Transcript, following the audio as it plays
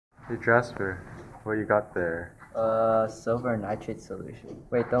Hey Jasper, what you got there? Silver nitrate solution.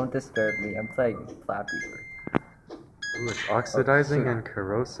 Wait, don't disturb me. I'm playing Flappy Bird. Ooh, it's oxidizing shoot. and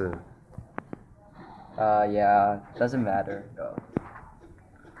corrosive. Yeah, doesn't matter. Go.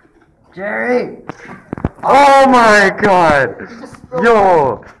 Jerry! Oh my god!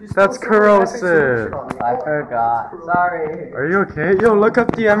 Yo, that's corrosive. I forgot. Sorry. Are you okay? Yo, look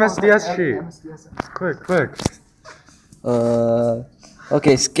up the MSDS sheet. Quick.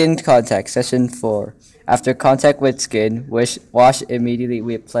 Okay, skin contact, session 4. After contact with skin, wash immediately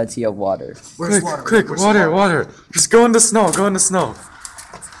with plenty of water. Quick, water. Just go in the snow,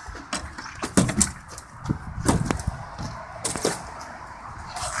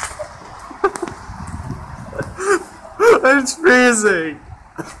 It's freezing!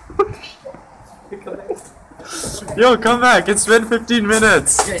 Yo, come back, it's been 15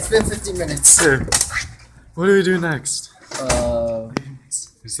 minutes! Okay, it's been 15 minutes. Here. What do we do next?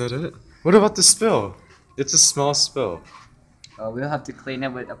 Is that it? What about the spill? It's a small spill. We'll have to clean it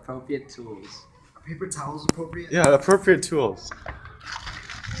with appropriate tools. Are paper towels appropriate? Yeah, appropriate tools.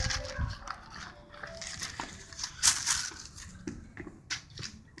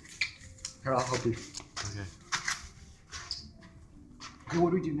 Here, I'll help you. Okay. Okay,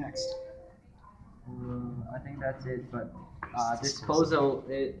 what do we do next? I think that's it, but disposal,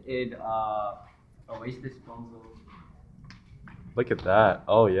 waste disposal. Look at that.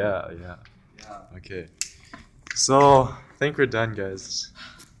 Oh, yeah. Yeah. Okay. So, I think we're done, guys.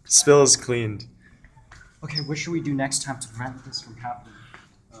 Spill is cleaned. Okay, what should we do next time to prevent this from happening?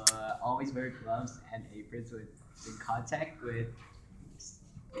 Always wear gloves and aprons in contact with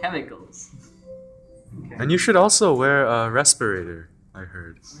chemicals. Okay. And you should also wear a respirator, I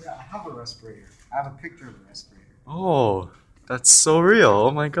heard. Oh, yeah, I have a respirator. I have a picture of a respirator. Oh, that's so real.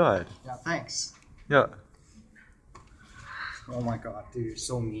 Oh my god. Yeah, thanks. Yeah. Oh my god, dude, you're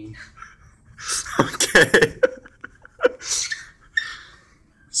so mean. Okay.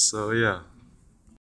 So, yeah.